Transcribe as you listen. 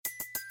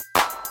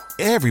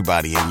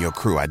Everybody in your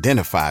crew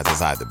identifies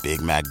as either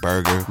Big Mac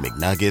Burger,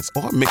 McNuggets,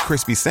 or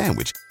McCrispy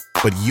Sandwich.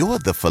 But you're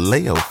the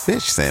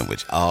Filet-O-Fish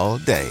Sandwich all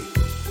day.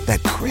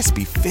 That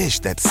crispy fish,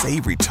 that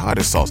savory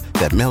tartar sauce,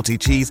 that melty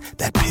cheese,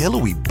 that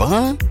pillowy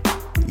bun.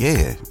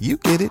 Yeah, you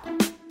get it.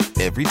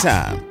 Every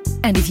time.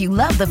 And if you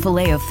love the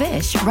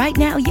Filet-O-Fish, right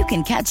now you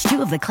can catch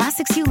two of the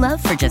classics you love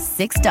for just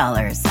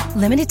 $6.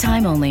 Limited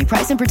time only.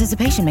 Price and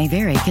participation may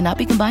vary. Cannot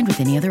be combined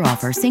with any other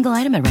offer. Single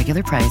item at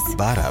regular price.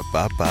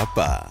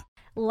 Ba-da-ba-ba-ba.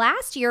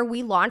 Last year,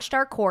 we launched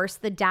our course,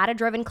 The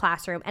Data-Driven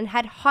Classroom, and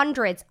had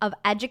hundreds of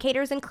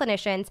educators and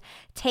clinicians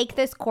take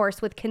this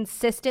course with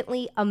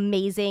consistently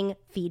amazing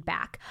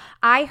feedback.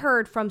 I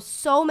heard from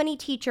so many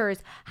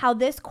teachers how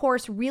this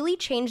course really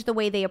changed the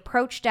way they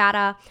approach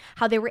data,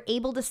 how they were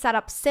able to set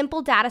up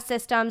simple data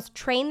systems,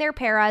 train their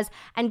paras,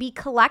 and be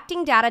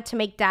collecting data to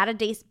make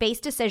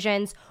data-based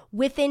decisions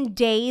within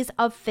days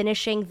of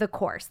finishing the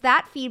course.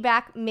 That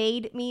feedback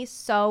made me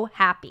so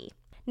happy.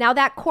 Now,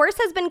 that course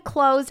has been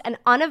closed and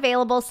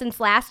unavailable since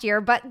last year,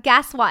 but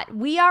guess what?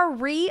 We are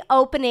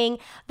reopening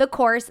the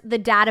course, The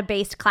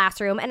Data-Based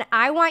Classroom, and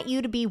I want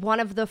you to be one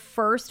of the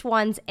first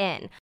ones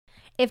in.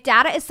 If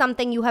data is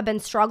something you have been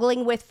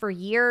struggling with for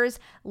years,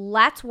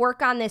 let's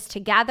work on this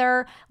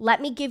together. Let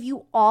me give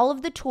you all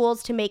of the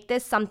tools to make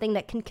this something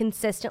that can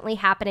consistently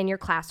happen in your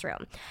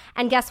classroom.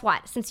 And guess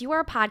what? Since you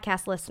are a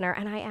podcast listener,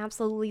 and I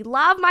absolutely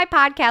love my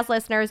podcast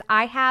listeners,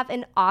 I have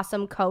an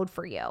awesome code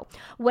for you.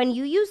 When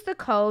you use the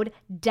code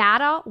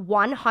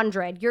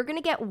DATA100, you're going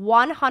to get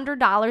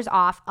 $100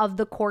 off of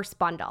the course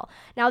bundle.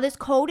 Now, this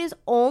code is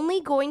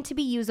only going to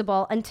be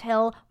usable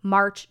until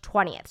March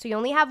 20th. So you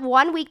only have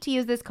 1 week to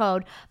use this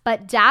code,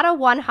 but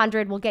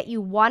Data100 will get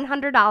you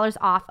 $100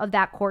 off of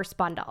that course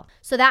bundle.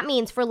 So that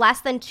means for less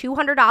than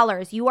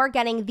 $200, you are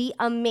getting the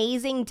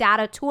amazing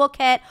data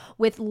toolkit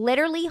with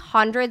literally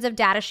hundreds of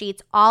data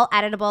sheets, all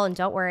editable. And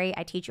don't worry,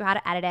 I teach you how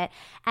to edit it.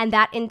 And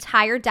that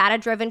entire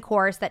data-driven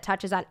course that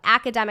touches on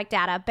academic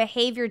data,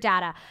 behavior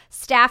data,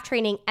 staff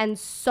training, and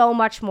so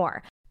much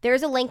more.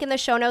 There's a link in the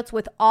show notes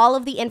with all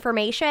of the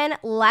information.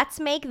 Let's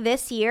make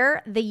this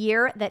year the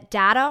year that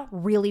data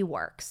really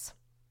works.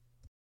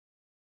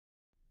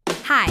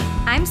 Hi,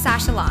 I'm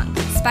Sasha Long,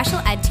 special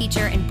ed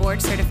teacher and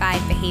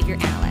board-certified behavior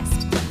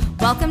analyst.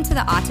 Welcome to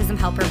the Autism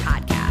Helper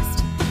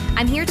podcast.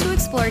 I'm here to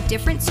explore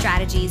different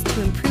strategies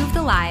to improve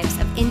the lives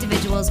of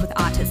individuals with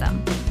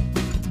autism.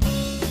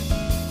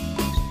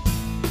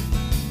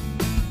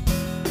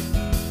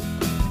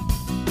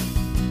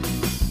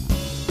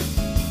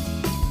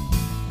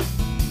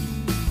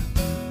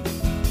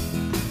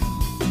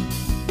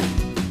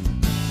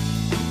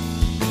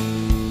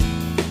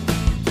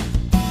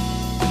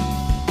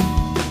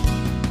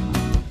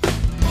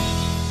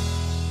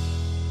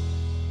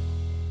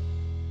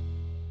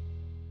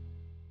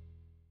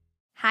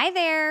 Hi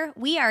there.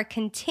 We are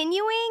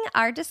continuing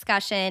our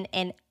discussion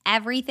in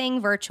everything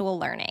virtual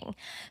learning.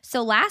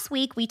 So last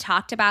week we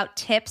talked about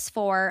tips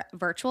for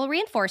virtual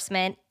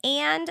reinforcement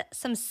and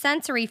some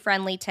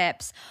sensory-friendly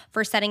tips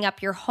for setting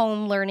up your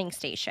home learning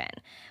station.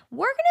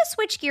 We're going to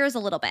switch gears a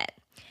little bit.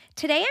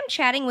 Today I'm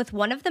chatting with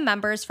one of the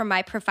members from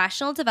my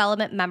professional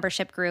development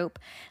membership group,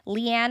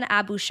 Leanne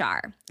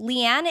Abushar.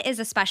 Leanne is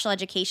a special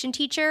education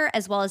teacher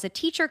as well as a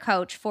teacher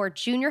coach for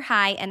junior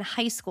high and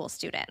high school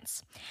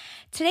students.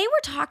 Today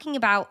we're talking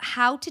about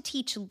how to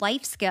teach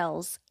life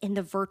skills in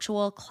the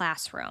virtual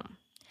classroom.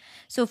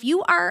 So if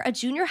you are a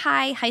junior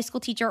high, high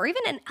school teacher, or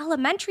even an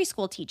elementary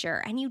school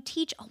teacher, and you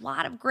teach a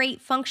lot of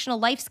great functional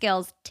life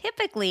skills,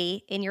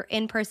 typically in your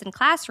in-person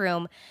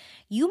classroom,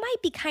 you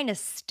might be kind of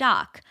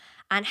stuck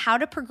on how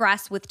to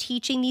progress with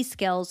teaching these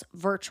skills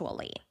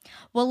virtually.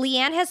 Well,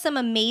 Leanne has some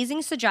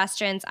amazing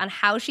suggestions on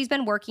how she's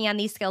been working on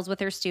these skills with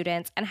her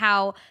students and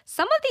how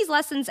some of these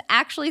lessons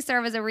actually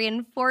serve as a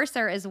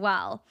reinforcer as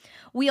well.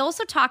 We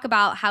also talk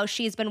about how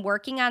she's been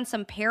working on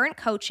some parent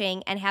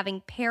coaching and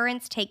having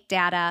parents take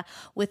data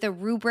with a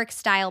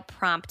rubric-style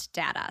prompt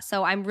data.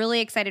 So I'm really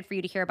excited for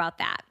you to hear about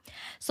that.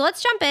 So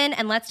let's jump in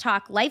and let's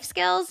talk life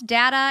skills,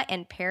 data,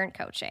 and parent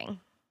coaching.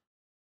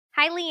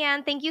 Hi,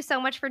 Leanne. Thank you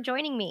so much for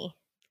joining me.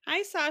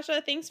 Hi,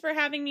 Sasha. Thanks for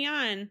having me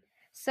on.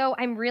 So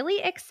I'm really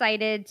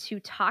excited to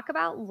talk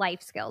about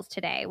life skills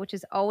today, which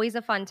is always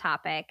a fun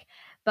topic.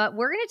 But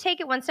we're going to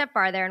take it one step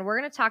farther, and we're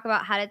going to talk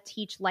about how to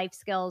teach life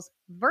skills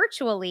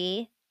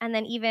virtually, and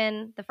then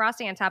even the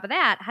frosting on top of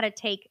that, how to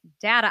take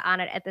data on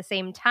it at the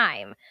same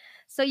time.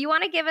 So you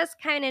want to give us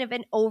kind of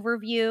an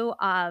overview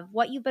of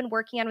what you've been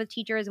working on with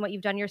teachers and what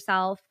you've done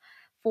yourself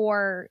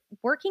for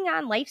working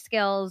on life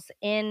skills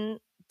in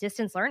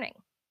distance learning.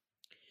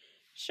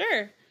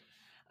 Sure.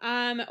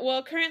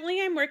 Well,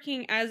 currently I'm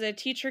working as a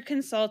teacher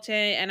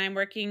consultant, and I'm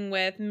working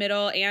with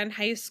middle and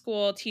high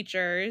school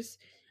teachers.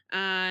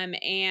 And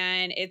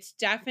it's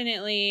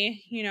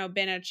definitely,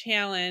 been a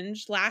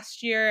challenge.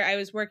 Last year I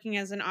was working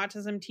as an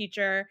autism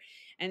teacher.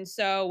 And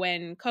so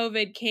when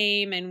COVID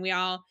came and we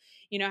all,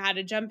 had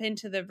to jump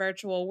into the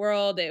virtual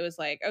world, it was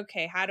like,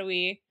 okay, how do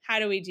we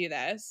do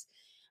this?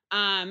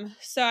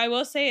 So I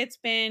will say it's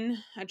been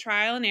a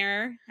trial and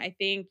error. I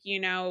think,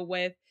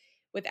 with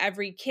with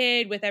every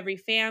kid, with every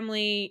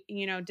family,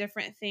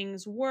 different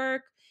things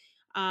work.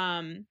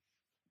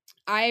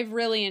 I've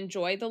really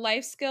enjoyed the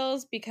life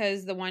skills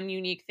because the one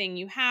unique thing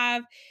you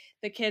have,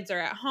 the kids are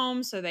at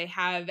home, so they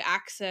have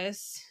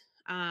access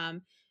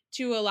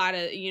to a lot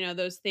of,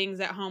 those things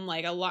at home,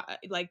 like a lot,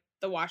 like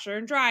the washer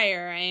and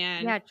dryer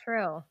and Yeah,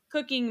 true.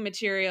 cooking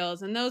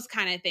materials and those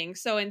kind of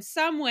things. So in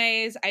some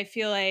ways, I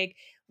feel like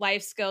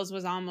life skills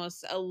was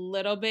almost a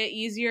little bit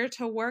easier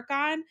to work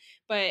on,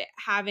 but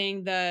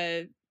having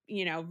the,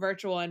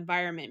 virtual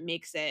environment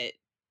makes it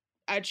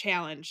a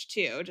challenge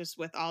too, just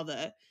with all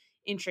the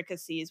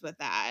intricacies with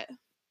that.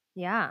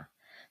 Yeah.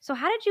 So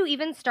how did you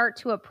even start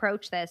to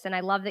approach this? And I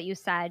love that you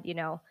said,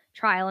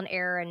 trial and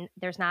error and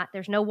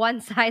there's no one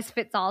size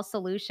fits all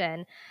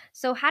solution.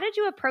 So how did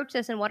you approach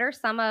this and what are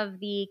some of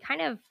the kind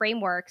of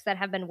frameworks that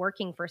have been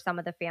working for some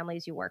of the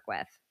families you work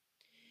with?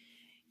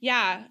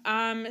 Yeah.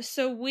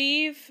 So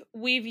we've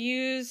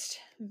used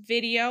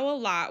video a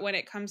lot when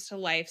it comes to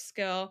life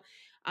skill.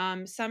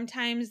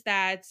 Sometimes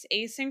that's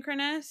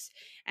asynchronous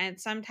and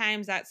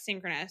sometimes that's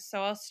synchronous.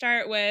 So I'll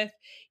start with,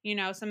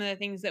 some of the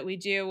things that we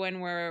do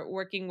when we're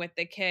working with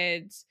the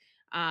kids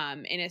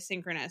in a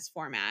synchronous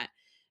format.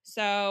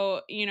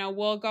 So,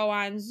 we'll go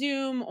on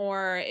Zoom,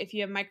 or if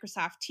you have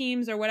Microsoft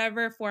Teams or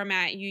whatever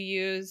format you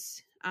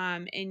use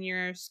in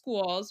your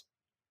schools,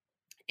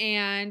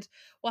 and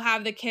we'll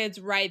have the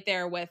kids right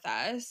there with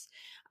us.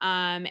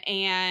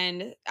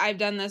 And I've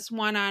done this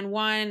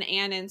one-on-one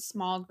and in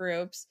small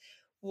groups.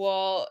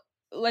 Well,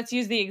 let's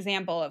use the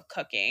example of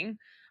cooking.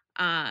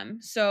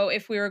 So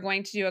if we were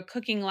going to do a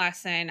cooking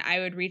lesson, I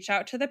would reach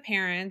out to the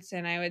parents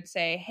and I would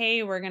say,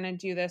 hey, we're going to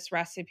do this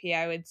recipe.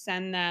 I would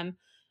send them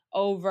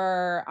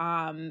over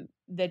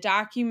the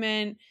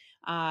document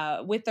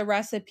with the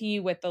recipe,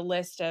 with the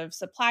list of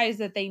supplies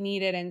that they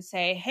needed, and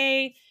say,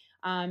 hey,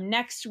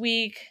 next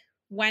week,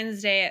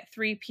 Wednesday at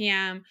 3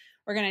 p.m.,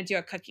 we're going to do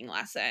a cooking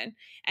lesson.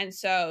 And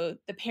so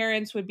the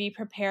parents would be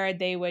prepared.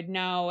 They would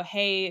know,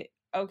 hey,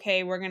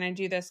 okay, we're going to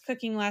do this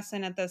cooking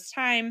lesson at this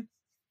time.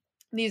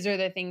 These are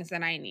the things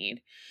that I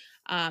need.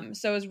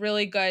 So it was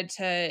really good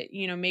to,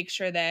 make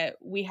sure that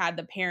we had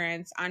the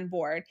parents on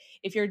board.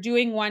 If you're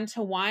doing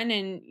one-to-one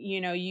and,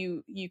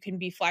 you can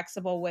be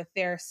flexible with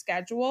their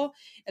schedule,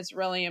 it's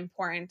really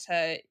important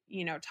to,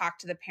 talk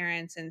to the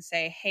parents and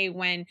say, hey,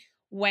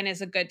 when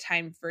is a good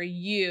time for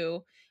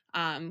you?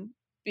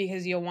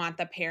 Because you'll want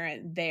the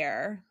parent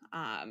there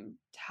to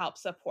help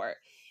support.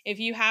 If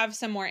you have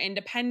some more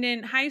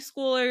independent high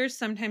schoolers,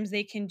 sometimes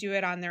they can do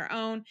it on their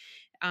own.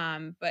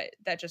 But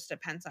that just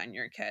depends on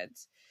your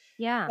kids.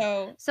 Yeah.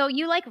 So So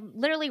you like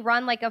literally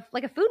run like a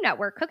Food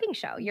Network cooking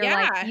show. You're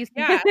like yeah, you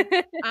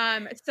yeah.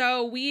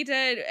 So we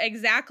did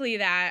exactly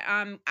that.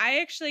 I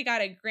actually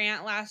got a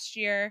grant last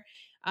year,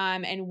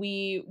 and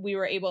we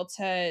were able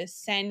to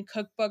send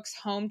cookbooks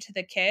home to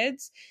the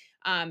kids.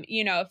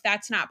 If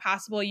that's not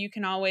possible, you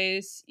can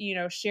always,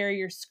 share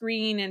your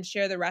screen and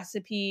share the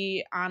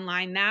recipe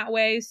online that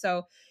way.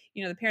 So,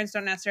 the parents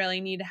don't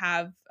necessarily need to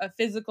have a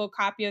physical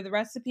copy of the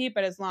recipe,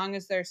 but as long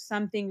as there's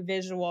something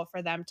visual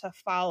for them to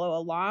follow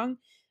along,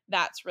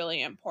 that's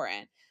really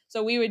important.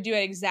 So we would do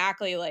it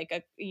exactly like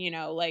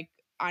like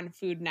on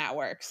Food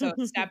Network. So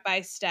step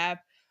by step,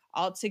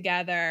 all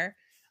together.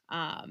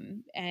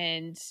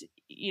 And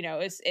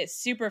it's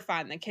super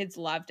fun. The kids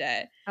loved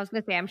it. I was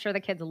gonna say, I'm sure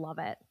the kids love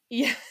it.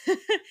 Yeah.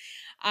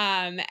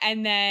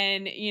 And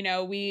then,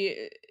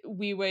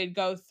 we would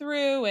go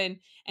through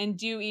and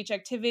do each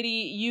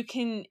activity. You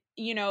can,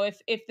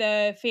 if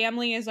the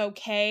family is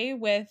okay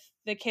with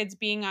the kids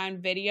being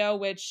on video,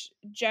 which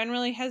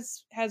generally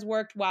has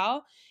worked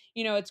well,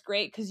 it's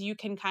great because you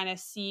can kind of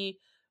see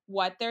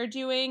what they're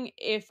doing.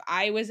 If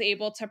I was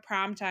able to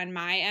prompt on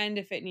my end,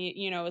 if it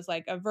was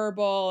like a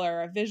verbal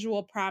or a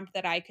visual prompt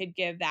that I could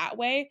give that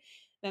way,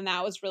 then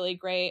that was really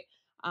great.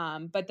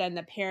 But then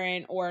the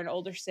parent or an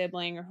older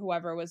sibling or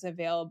whoever was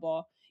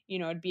available,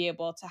 would be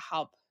able to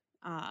help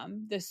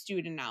the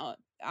student out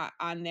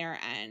on their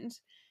end.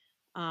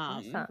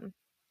 Awesome.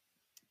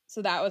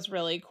 So that was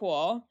really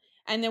cool.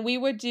 And then we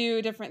would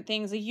do different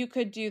things. Like you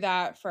could do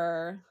that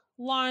for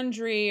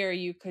laundry or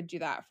you could do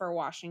that for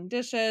washing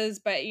dishes,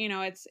 but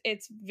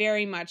it's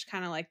very much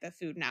kind of like the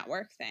Food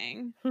Network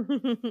thing.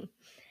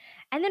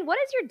 And then what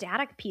does your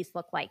data piece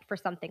look like for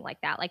something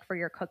like that, like for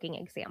your cooking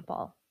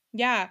example?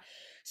 Yeah.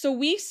 So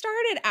we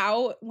started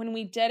out when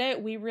we did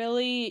it, we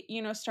really,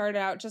 started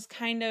out just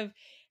kind of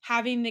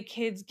having the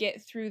kids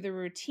get through the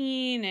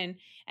routine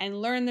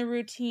and learn the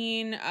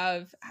routine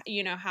of,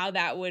 how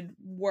that would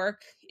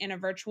work in a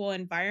virtual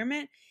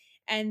environment.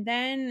 And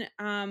then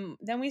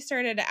we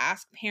started to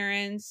ask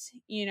parents,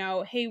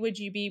 hey, would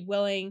you be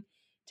willing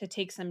to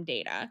take some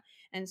data?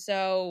 And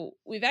so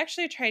we've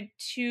actually tried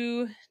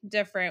two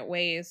different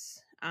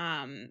ways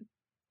to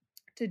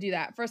do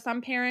that. For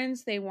some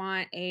parents, they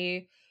want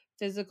a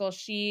physical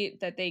sheet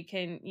that they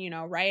can,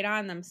 write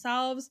on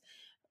themselves.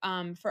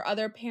 For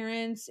other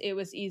parents, it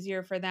was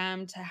easier for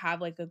them to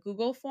have like a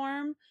Google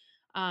form.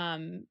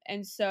 And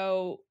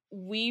so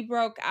we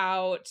broke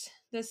out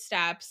the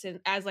steps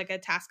as like a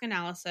task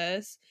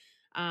analysis.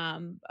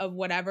 of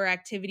whatever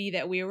activity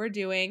that we were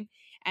doing.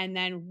 And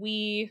then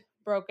we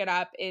broke it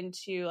up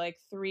into like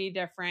 3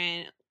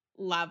 different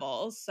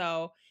levels.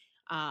 So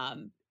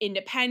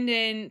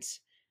independent,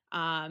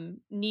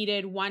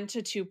 needed 1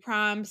 to 2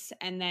 prompts,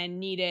 and then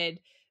needed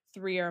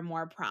 3 or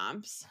more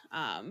prompts.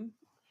 And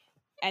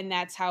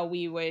that's how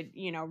we would,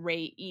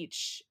 rate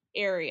each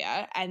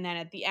area. And then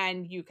at the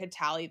end, you could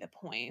tally the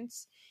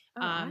points.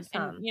 Oh,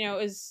 awesome.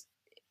 And,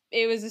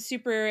 it was a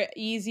super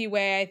easy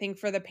way, I think,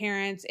 for the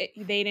parents.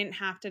 They didn't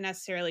have to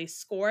necessarily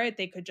score it.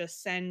 They could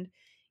just send,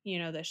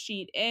 the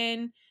sheet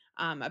in,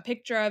 a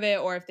picture of it,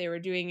 or if they were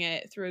doing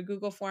it through a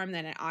Google form,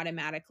 then it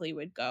automatically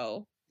would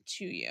go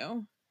to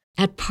you.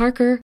 At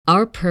Parker,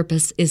 our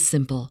purpose is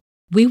simple.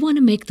 We want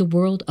to make the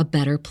world a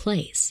better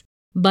place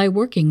by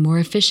working more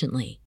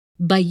efficiently,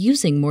 by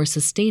using more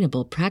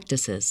sustainable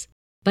practices,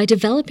 by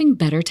developing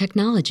better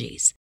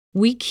technologies.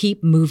 We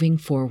keep moving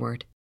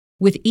forward.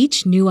 With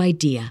each new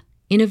idea,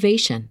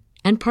 innovation,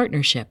 and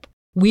partnership,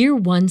 we're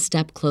one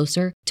step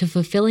closer to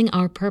fulfilling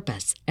our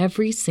purpose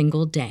every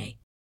single day.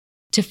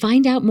 To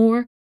find out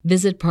more,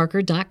 visit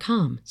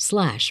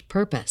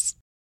parker.com/purpose.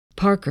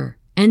 Parker,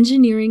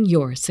 engineering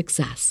your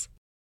success.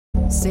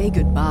 Say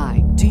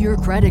goodbye to your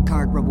credit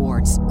card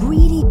rewards.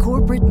 Greedy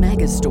corporate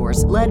mega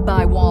stores, led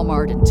by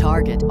Walmart and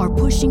Target, are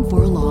pushing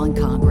for a law in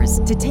Congress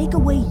to take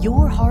away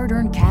your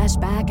hard-earned cash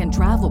back and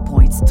travel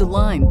points to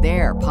line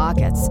their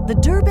pockets. The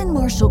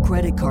Durbin-Marshall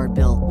credit card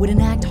bill would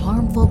enact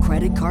harmful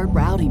credit card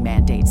routing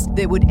mandates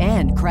that would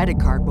end credit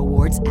card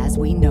rewards as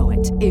we know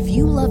it. If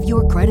you love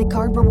your credit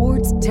card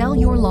rewards, tell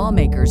your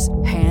lawmakers,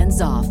 hands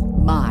off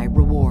my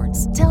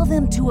rewards. Tell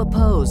them to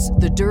oppose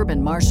the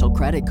Durbin-Marshall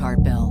credit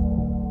card bill.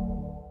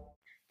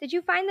 Did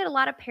you find that a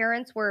lot of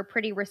parents were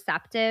pretty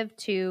receptive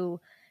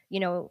to,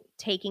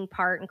 taking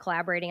part and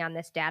collaborating on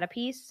this data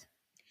piece?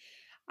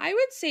 I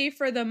would say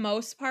for the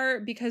most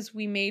part, because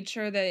we made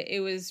sure that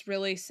it was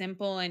really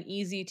simple and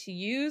easy to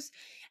use.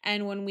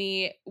 And when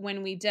we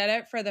did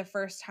it for the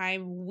first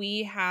time,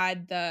 we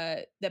had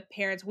the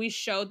parents, we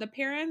showed the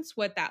parents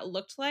what that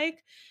looked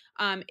like.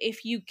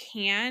 If you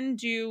can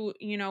do,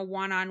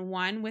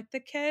 one-on-one with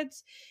the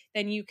kids,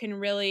 then you can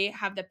really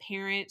have the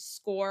parent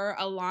score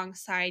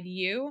alongside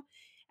you.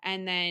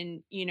 And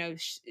then,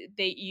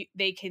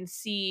 they can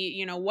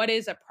see, what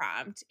is a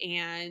prompt,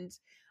 and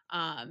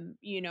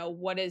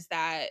what does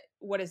that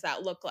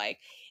look like?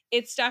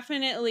 It's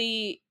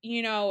definitely,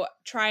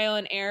 trial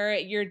and error.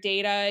 Your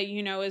data,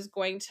 is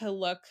going to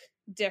look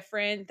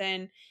different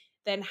than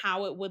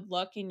how it would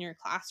look in your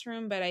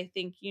classroom. But I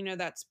think,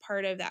 that's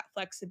part of that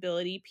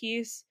flexibility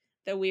piece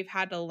that we've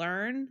had to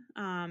learn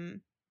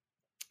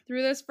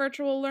through this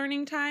virtual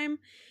learning time.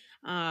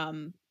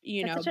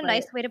 That's such a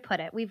nice way to put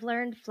it. We've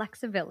learned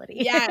flexibility.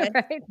 Yes,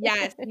 right?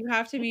 yes, you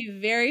have to be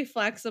very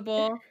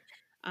flexible.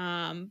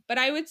 But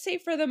I would say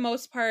for the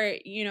most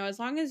part, as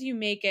long as you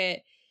make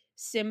it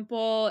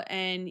simple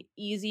and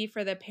easy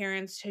for the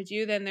parents to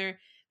do, then they're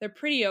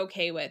pretty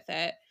okay with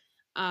it.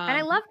 And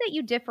I love that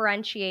you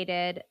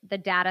differentiated the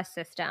data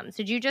systems.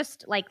 Did you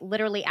just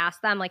literally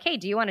ask them hey,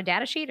 do you want a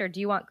data sheet or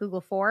do you want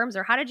Google Forms,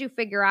 or how did you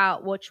figure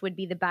out which would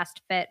be the best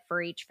fit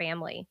for each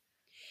family?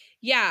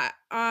 Yeah.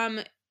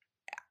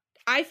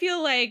 I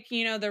feel like,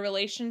 the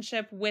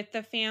relationship with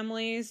the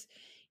families,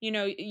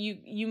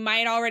 you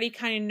might already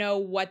kind of know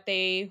what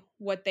they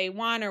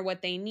want or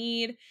what they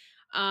need.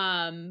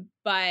 But,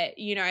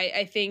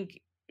 I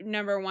think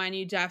number one,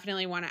 you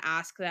definitely want to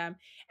ask them.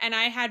 And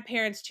I had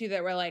parents too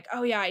that were like,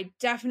 oh yeah, I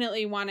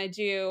definitely want to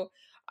do,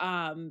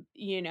 I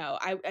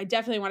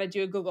definitely want to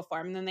do a Google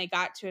form. And then they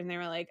got to it and they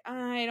were like,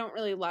 I don't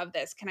really love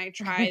this. Can I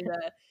try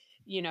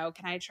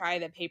can I try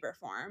the paper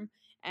form?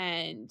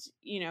 And,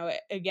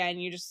 again,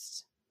 you're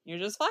just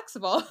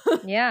flexible.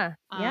 Yeah.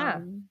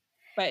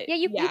 But yeah,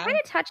 you kind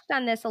of touched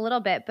on this a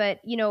little bit, but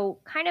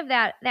kind of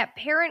that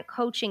parent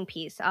coaching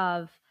piece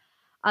of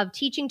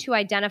teaching to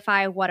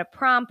identify what a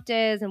prompt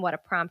is and what a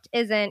prompt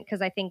isn't,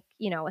 because I think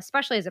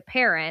especially as a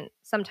parent,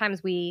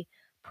 sometimes we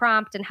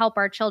prompt and help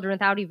our children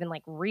without even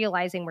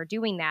realizing we're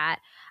doing that.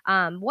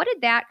 What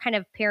did that kind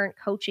of parent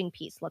coaching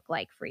piece look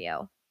like for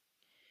you?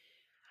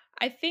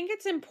 I think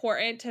it's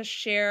important to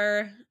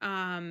share,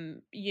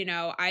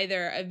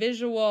 either a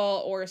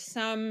visual or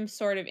some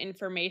sort of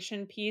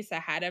information piece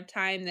ahead of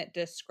time that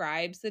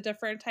describes the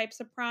different types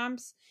of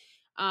prompts.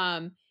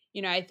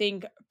 I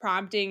think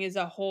prompting is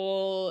a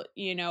whole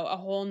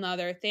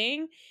nother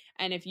thing.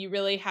 And if you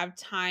really have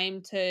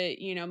time to,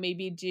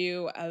 maybe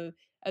do a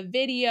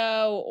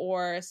video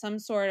or some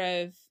sort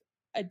of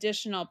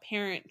additional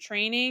parent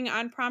training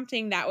on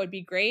prompting, that would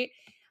be great.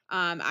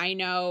 I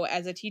know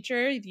as a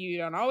teacher, you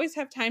don't always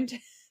have time to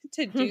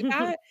do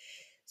that.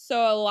 So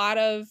a lot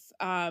of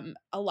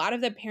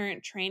the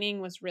parent training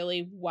was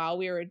really while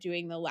we were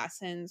doing the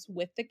lessons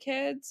with the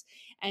kids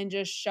and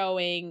just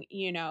showing,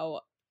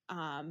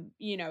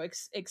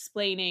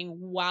 explaining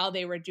while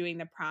they were doing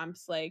the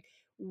prompts,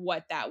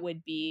 what that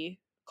would be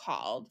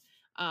called.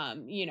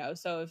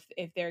 So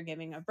if they're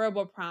giving a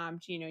verbal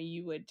prompt,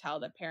 you would tell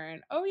the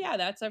parent, oh yeah,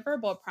 that's a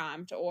verbal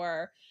prompt.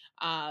 Or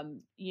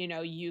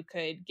you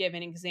could give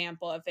an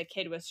example. If a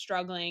kid was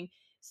struggling,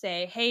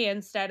 say, hey,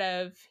 instead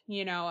of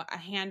a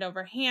hand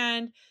over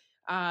hand,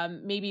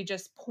 maybe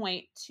just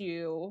point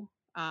to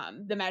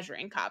the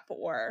measuring cup,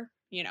 or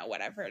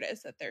whatever it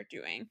is that they're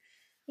doing.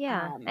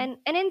 Yeah. um And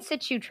in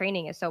situ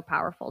training is so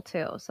powerful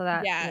too. So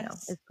that,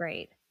 yes. is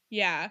great.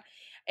 Yeah.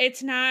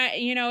 It's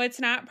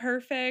not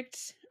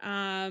perfect.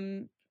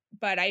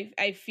 But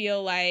I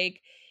feel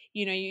like,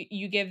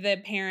 you give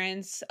the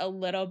parents a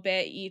little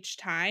bit each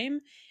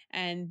time,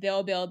 and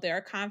they'll build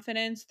their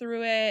confidence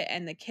through it,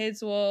 and the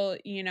kids will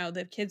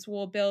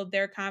build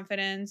their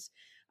confidence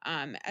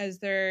as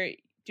they're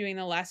doing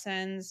the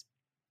lessons.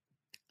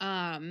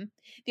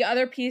 The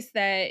other piece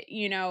that,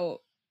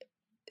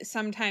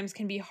 sometimes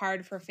can be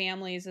hard for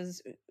families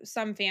is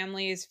some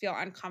families feel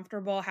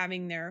uncomfortable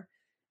having their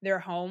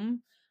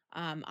home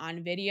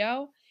on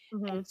video.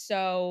 Hmm. And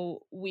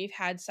so we've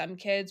had some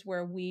kids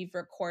where we've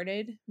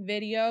recorded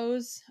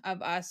videos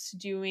of us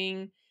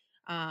doing,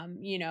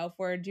 if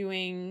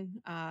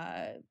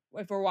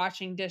we're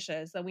washing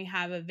dishes, then we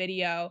have a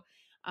video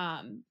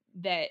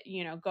that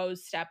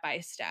goes step by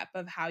step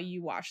of how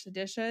you wash the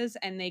dishes,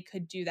 and they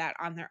could do that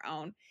on their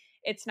own.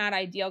 It's not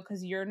ideal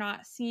because you're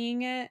not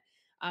seeing it,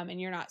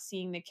 and you're not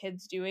seeing the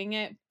kids doing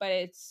it, but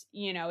it's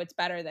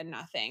better than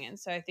nothing. And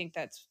so I think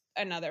that's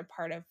another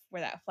part of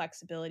where that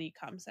flexibility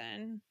comes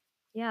in.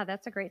 Yeah,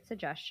 that's a great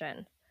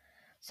suggestion.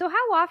 So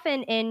how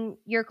often in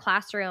your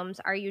classrooms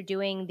are you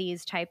doing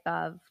these type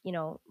of,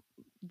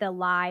 the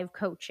live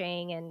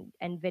coaching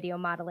and video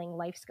modeling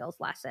life skills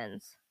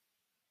lessons?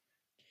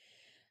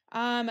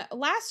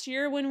 Last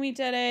year when we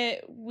did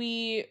it,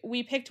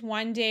 we picked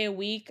one day a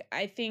week.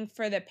 I think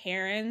for the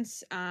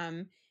parents,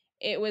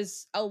 it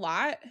was a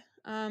lot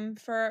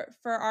for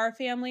our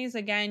families.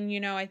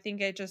 Again, I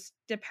think it just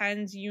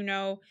depends,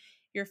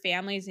 your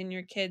families and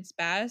your kids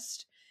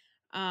best.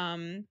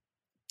 Um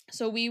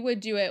so we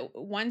would do it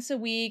once a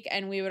week,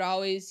 and we would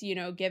always,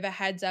 give a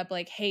heads up,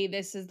 like, hey,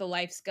 this is the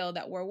life skill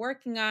that we're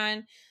working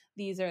on.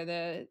 These are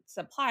the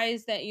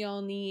supplies that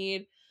you'll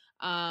need.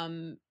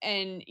 And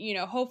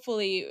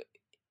hopefully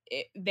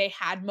they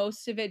had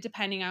most of it,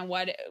 depending on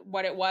what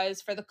it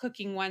was. For the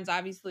cooking ones,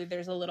 obviously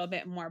there's a little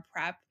bit more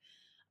prep.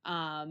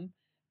 um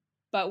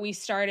but we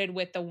started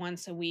with the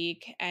once a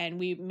week, and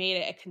we made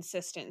it a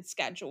consistent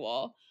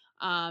schedule.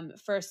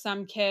 For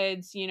some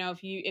kids,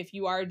 if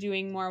you are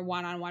doing more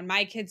one-on-one,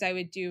 my kids, I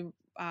would do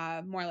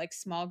more like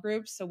small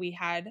groups, so we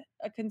had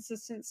a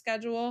consistent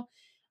schedule.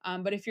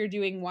 But if you're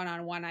doing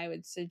one-on-one, I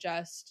would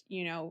suggest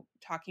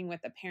talking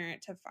with the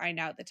parent to find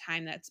out the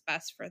time that's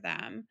best for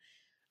them.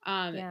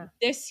 Yeah.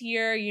 This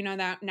year,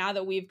 that now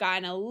that we've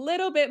gotten a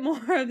little bit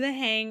more of the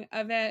hang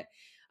of it,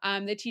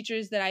 the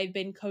teachers that I've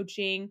been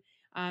coaching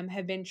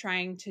have been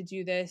trying to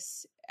do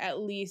this at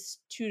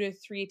least 2 to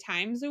 3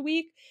 times a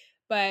week.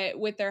 But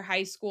with their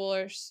high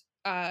school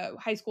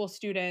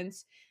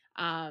students,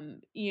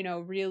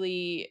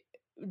 really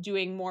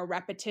doing more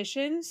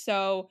repetition.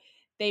 So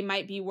they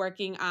might be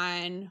working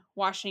on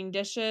washing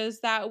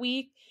dishes that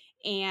week,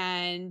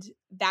 and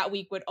that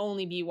week would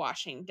only be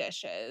washing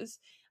dishes.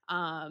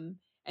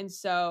 And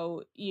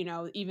so,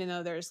 even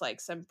though there's like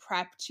some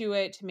prep to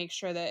it to make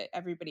sure that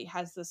everybody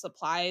has the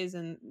supplies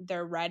and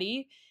they're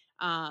ready,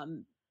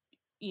 um,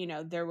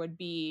 there would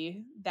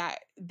be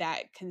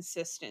that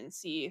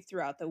consistency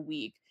throughout the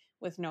week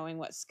with knowing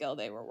what skill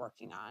they were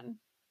working on.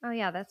 Oh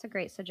yeah, that's a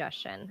great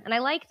suggestion. And I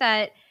like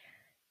that,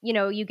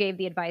 you gave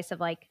the advice of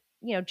like,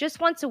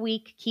 just once a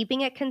week, keeping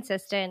it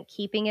consistent,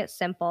 keeping it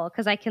simple.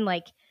 Cause I can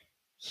like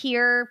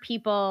hear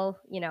people,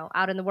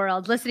 out in the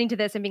world listening to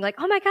this and being like,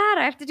 oh my God,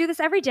 I have to do this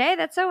every day.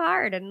 That's so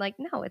hard. And like,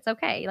 no, it's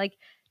okay. Like,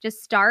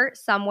 just start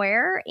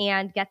somewhere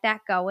and get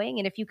that going.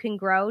 And if you can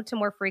grow to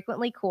more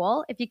frequently,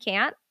 cool. If you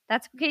can't,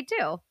 that's okay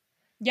too.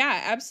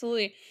 Yeah,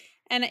 absolutely.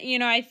 And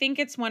I think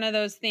it's one of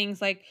those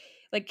things, like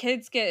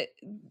kids get,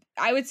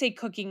 I would say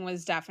cooking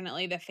was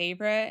definitely the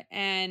favorite,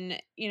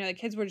 and the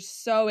kids were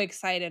just so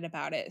excited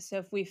about it. So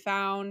if we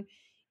found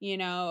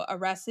a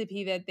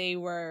recipe that they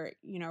were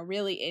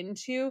really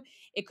into,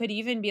 it could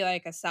even be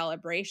like a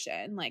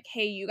celebration, like,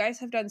 hey, you guys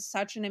have done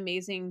such an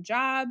amazing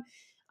job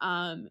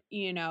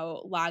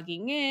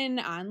logging in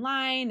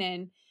online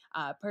and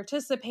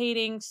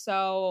participating.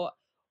 So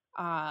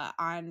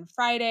on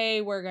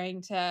Friday, we're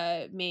going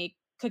to make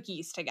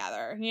cookies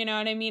together. You know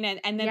what I mean?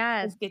 And then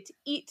Yes. kids get to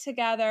eat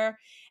together.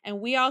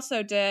 And we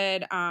also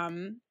did,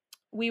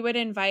 we would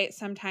invite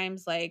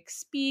sometimes like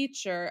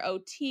speech or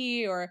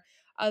OT or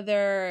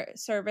other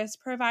service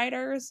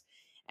providers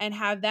and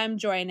have them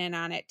join in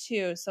on it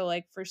too. So,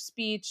 like for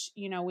speech,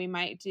 we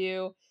might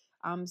do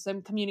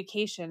some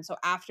communication. So um,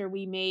 after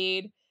we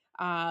made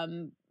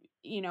the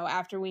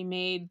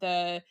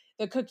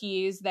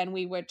cookies, then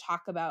we would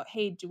talk about,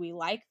 hey, do we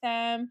like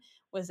them?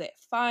 Was it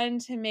fun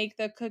to make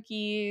the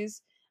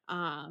cookies?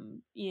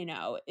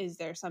 Is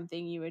there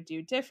something you would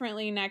do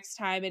differently next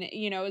time? And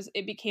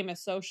it became a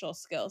social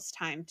skills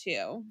time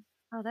too.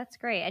 Oh, that's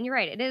great. And you're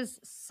right. It is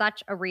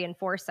such a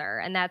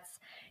reinforcer. And that's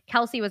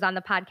Kelsey was on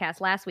the podcast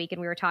last week and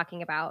we were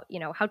talking about,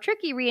 how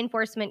tricky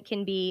reinforcement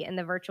can be in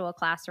the virtual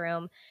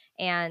classroom.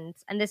 And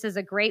this is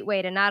a great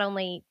way to not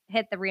only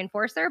hit the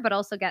reinforcer, but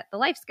also get the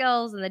life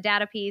skills and the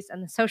data piece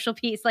and the social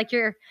piece. Like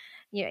you're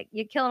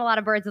killing a lot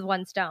of birds with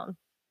one stone.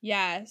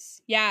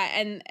 Yes. Yeah.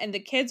 And the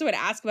kids would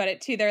ask about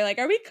it too. They're like,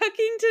 "Are we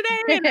cooking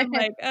today?" And I'm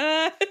like,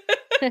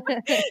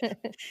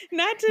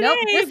 not today, nope,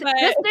 but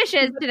just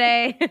dishes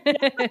today.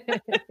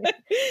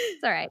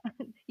 It's all right.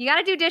 You got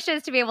to do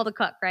dishes to be able to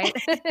cook, right?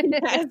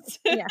 Yes.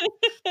 Yeah.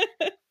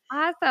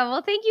 Awesome.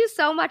 Well, thank you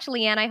so much,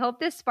 Leanne. I hope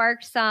this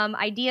sparked some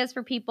ideas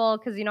for people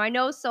because, I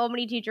know so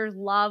many teachers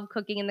love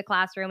cooking in the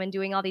classroom and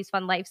doing all these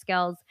fun life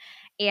skills.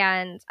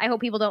 And I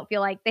hope people don't feel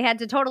like they had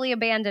to totally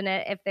abandon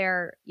it if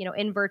they're,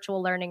 in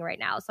virtual learning right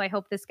now. So I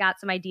hope this got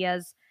some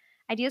ideas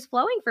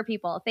flowing for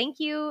people.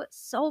 Thank you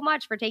so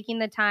much for taking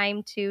the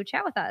time to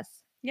chat with us.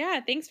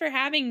 Yeah. Thanks for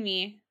having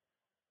me.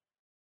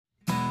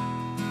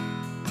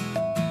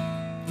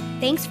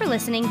 Thanks for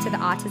listening to the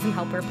Autism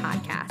Helper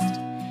podcast.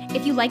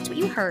 If you liked what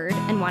you heard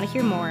and want to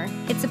hear more,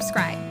 hit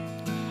subscribe.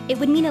 It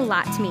would mean a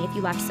lot to me if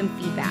you left some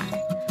feedback.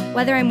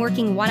 Whether I'm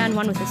working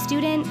one-on-one with a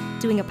student,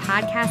 doing a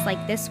podcast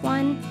like this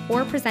one,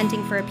 or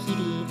presenting for a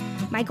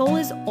PD, my goal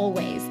is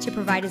always to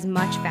provide as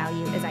much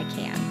value as I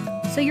can.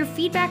 So your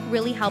feedback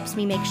really helps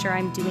me make sure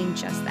I'm doing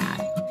just that.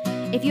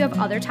 If you have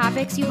other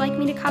topics you'd like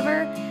me to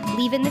cover,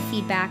 leave in the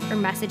feedback or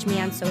message me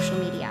on social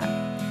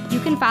media. You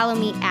can follow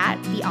me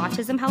at The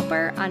Autism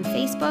Helper on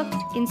Facebook,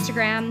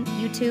 Instagram,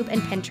 YouTube, and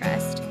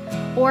Pinterest,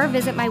 or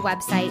visit my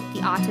website,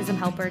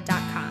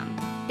 theautismhelper.com.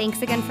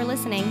 Thanks again for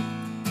listening.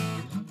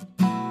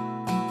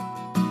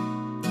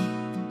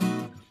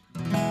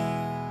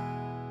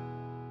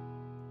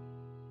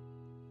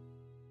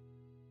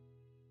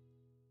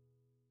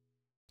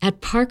 At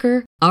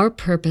Parker, our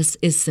purpose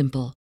is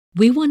simple.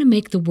 We want to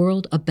make the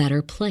world a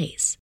better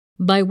place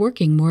by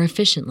working more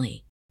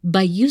efficiently,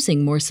 by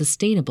using more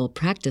sustainable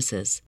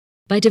practices,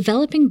 by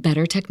developing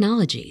better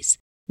technologies.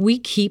 We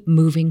keep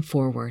moving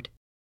forward.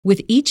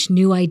 With each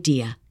new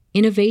idea,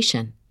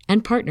 innovation,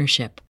 and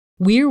partnership,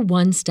 we're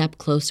one step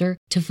closer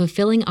to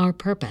fulfilling our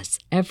purpose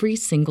every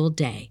single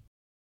day.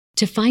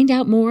 To find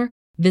out more,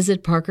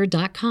 visit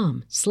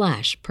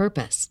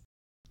parker.com/purpose.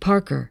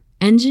 Parker,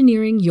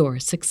 engineering your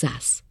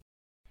success.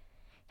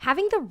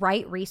 Having the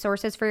right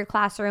resources for your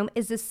classroom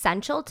is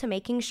essential to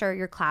making sure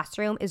your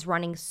classroom is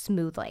running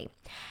smoothly.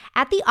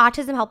 At the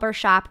Autism Helper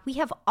Shop, we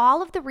have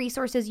all of the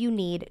resources you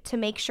need to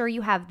make sure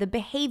you have the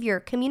behavior,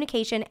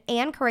 communication,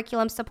 and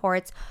curriculum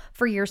supports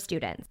for your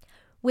students.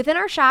 Within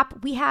our shop,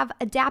 we have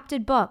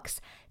adapted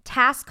books,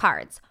 task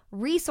cards,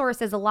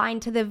 resources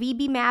aligned to the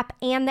VB map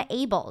and the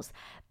ABLES,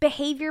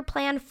 behavior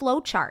plan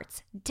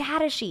flowcharts,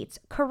 data sheets,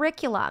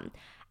 curriculum.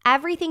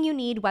 Everything you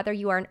need, whether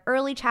you are an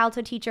early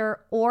childhood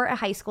teacher or a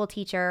high school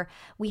teacher,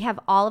 we have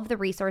all of the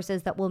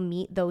resources that will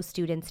meet those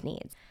students'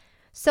 needs.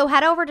 So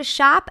head over to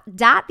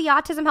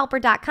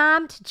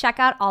shop.theautismhelper.com to check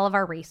out all of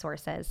our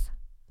resources.